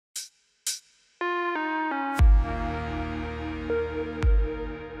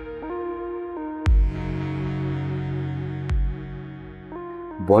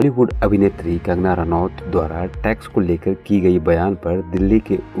बॉलीवुड अभिनेत्री कंगना रनौत द्वारा टैक्स को लेकर की गई बयान पर दिल्ली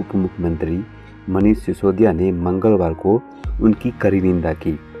के उप मुख्यमंत्री मनीष सिसोदिया ने मंगलवार को उनकी कड़ी निंदा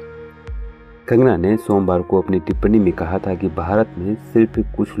की। कंगना ने सोमवार को अपनी टिप्पणी में कहा था कि भारत में सिर्फ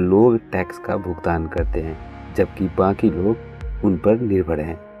कुछ लोग टैक्स का भुगतान करते हैं, जबकि बाकी लोग उन पर निर्भर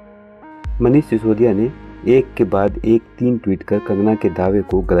हैं। मनीष सिसोदिया ने एक के बाद एक 3 ट्वीट कर कंगना के दावे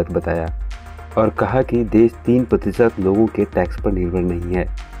को गलत बताया और कहा कि देश 3% लोगों के टैक्स पर निर्भर नहीं है।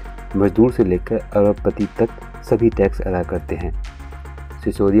 मजदूर से लेकर अरबपति तक सभी टैक्स अदा करते हैं।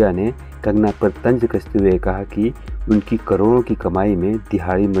 सिसोदिया ने कंगना पर तंज कसते हुए कहा कि उनकी करोड़ों की कमाई में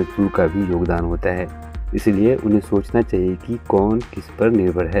दिहाड़ी मजदूर का भी योगदान होता है, इसलिए उन्हें सोचना चाहिए कि कौन किस पर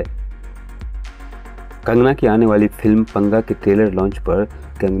निर्भर है। कंगना की आने वाली फिल्म पंगा के ट्रेलर लॉन्च पर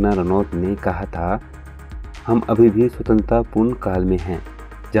कंगना रनौत ने कहा था, हम अभी भी स्वतंत्रतापूर्ण काल में हैं,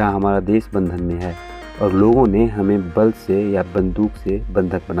 जहां हमारा देश बंधन में है और लोगों ने हमें बल से या बंदूक से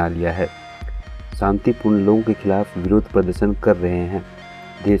बंधक बना लिया है। शांतिपूर्ण लोगों के खिलाफ विरोध प्रदर्शन कर रहे हैं,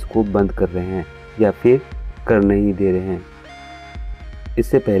 देश को बंद कर रहे हैं या फिर कर नहीं दे रहे हैं।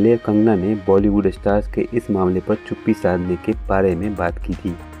 इससे पहले कंगना ने बॉलीवुड स्टार्स के इस मामले पर चुप्पी साधने के बारे में बात की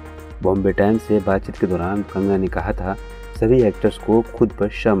थी। बॉम्बे टाइम्स से बातचीत के दौरान कंगना ने कहा था, सभी एक्टर्स को खुद पर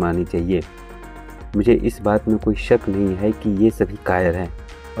शर्म आनी चाहिए। मुझे इस बात में कोई शक नहीं है कि ये सभी कायर हैं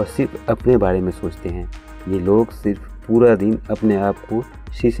और सिर्फ अपने बारे में सोचते हैं। ये लोग सिर्फ पूरा दिन अपने आप को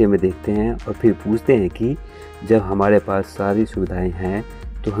शीशे में देखते हैं और फिर पूछते हैं कि जब हमारे पास सारी सुविधाएं हैं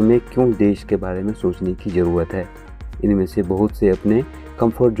तो हमें क्यों देश के बारे में सोचने की ज़रूरत है। इनमें से बहुत से अपने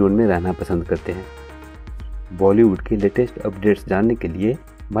कंफर्ट जोन में रहना पसंद करते हैं। बॉलीवुड के लेटेस्ट अपडेट्स जानने के लिए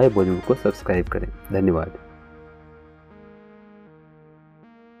माय बॉलीवुड को सब्सक्राइब करें। धन्यवाद।